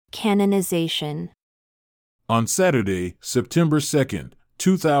Canonization. On Saturday, September 2nd,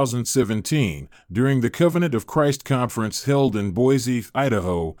 2017, during the Covenant of Christ conference held in Boise,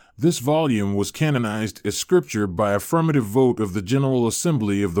 Idaho, this volume was canonized as scripture by affirmative vote of the General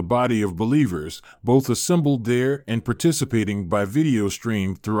Assembly of the body of believers, both assembled there and participating by video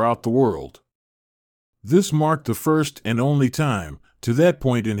stream throughout the world. This marked the first and only time, to that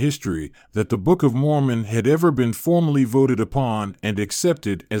point in history, that the Book of Mormon had ever been formally voted upon and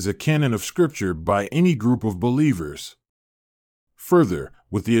accepted as a canon of Scripture by any group of believers. Further,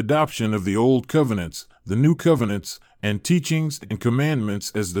 with the adoption of the Old Covenants, the New Covenants, and teachings and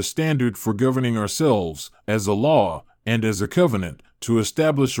commandments as the standard for governing ourselves, as a law, and as a covenant, to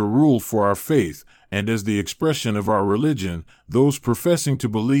establish a rule for our faith, and as the expression of our religion, those professing to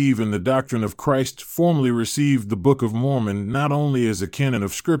believe in the doctrine of Christ formally received the Book of Mormon not only as a canon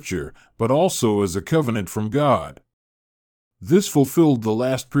of Scripture, but also as a covenant from God. This fulfilled the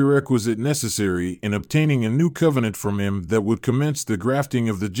last prerequisite necessary in obtaining a new covenant from Him that would commence the grafting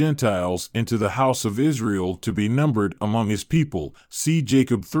of the Gentiles into the house of Israel to be numbered among His people. See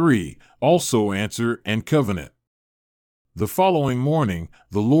Jacob 3, also answer and covenant. The following morning,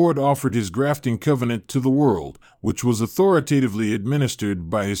 the Lord offered His grafting covenant to the world, which was authoritatively administered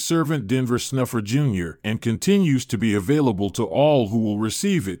by His servant Denver Snuffer Jr. and continues to be available to all who will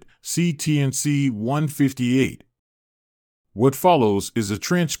receive it. See TNC 158. What follows is a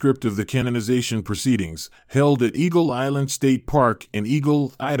transcript of the canonization proceedings, held at Eagle Island State Park in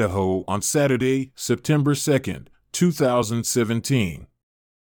Eagle, Idaho on Saturday, September 2nd, 2017.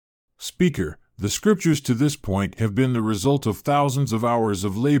 Speaker: the scriptures to this point have been the result of thousands of hours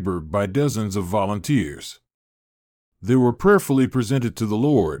of labor by dozens of volunteers. They were prayerfully presented to the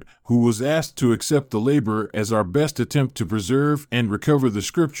Lord, who was asked to accept the labor as our best attempt to preserve and recover the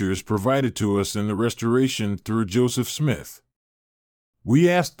scriptures provided to us in the restoration through Joseph Smith. We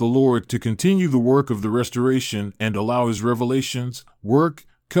asked the Lord to continue the work of the restoration and allow His revelations, work,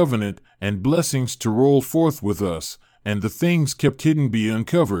 covenant, and blessings to roll forth with us, and the things kept hidden be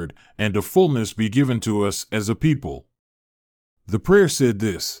uncovered, and a fullness be given to us as a people. The prayer said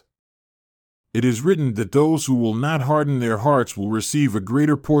this: "It is written that those who will not harden their hearts will receive a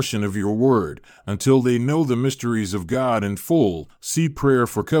greater portion of your word, until they know the mysteries of God in full." See Prayer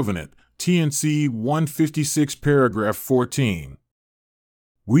for Covenant, TNC 156 paragraph 14.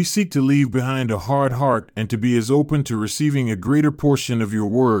 We seek to leave behind a hard heart and to be as open to receiving a greater portion of your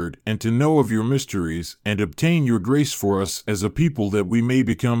word and to know of your mysteries and obtain your grace for us as a people that we may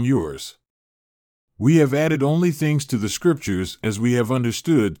become yours. We have added only things to the scriptures as we have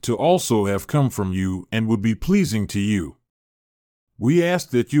understood to also have come from you and would be pleasing to you. We ask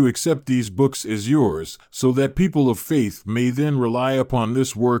that you accept these books as yours, so that people of faith may then rely upon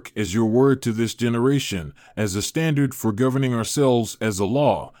this work as your word to this generation, as a standard for governing ourselves as a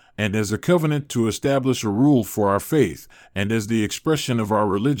law, and as a covenant to establish a rule for our faith, and as the expression of our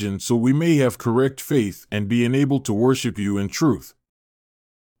religion, so we may have correct faith and be enabled to worship you in truth.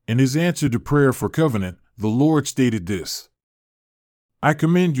 In His answer to prayer for covenant, the Lord stated this: "I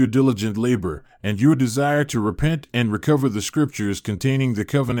commend your diligent labor and your desire to repent and recover the scriptures containing the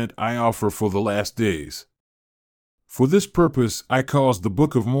covenant I offer for the last days. For this purpose I caused the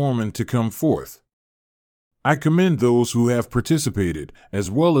Book of Mormon to come forth. I commend those who have participated,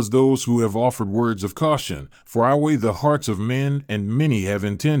 as well as those who have offered words of caution, for I weigh the hearts of men, and many have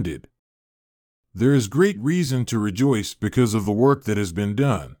intended. There is great reason to rejoice because of the work that has been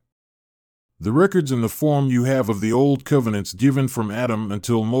done. The records in the form you have of the old covenants given from Adam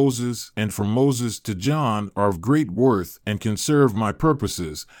until Moses and from Moses to John are of great worth and can serve my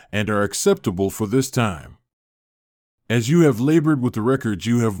purposes and are acceptable for this time. As you have labored with the records,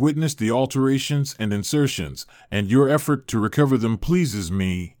 you have witnessed the alterations and insertions, and your effort to recover them pleases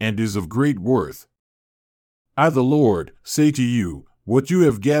me and is of great worth. I, the Lord, say to you, what you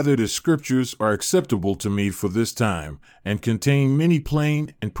have gathered as scriptures are acceptable to me for this time, and contain many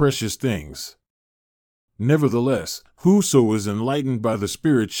plain and precious things. Nevertheless, whoso is enlightened by the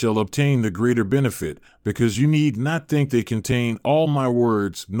Spirit shall obtain the greater benefit, because you need not think they contain all my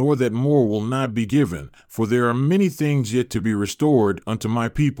words, nor that more will not be given, for there are many things yet to be restored unto my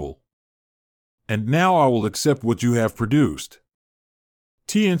people. And now I will accept what you have produced."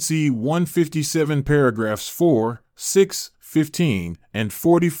 TNC 157 paragraphs 4, 6, 15, and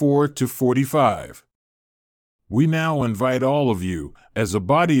 44 to 45. We now invite all of you, as a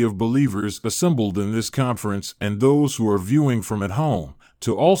body of believers assembled in this conference and those who are viewing from at home,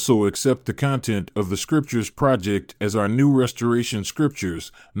 to also accept the content of the Scriptures Project as our new restoration scriptures,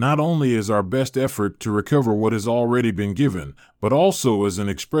 not only as our best effort to recover what has already been given, but also as an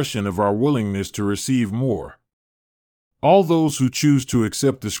expression of our willingness to receive more. All those who choose to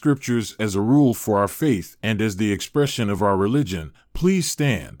accept the Scriptures as a rule for our faith and as the expression of our religion, please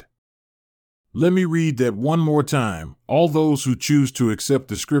stand. Let me read that one more time. All those who choose to accept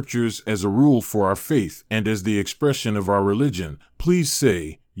the Scriptures as a rule for our faith and as the expression of our religion, please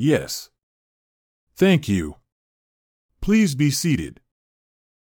say, yes. Thank you. Please be seated.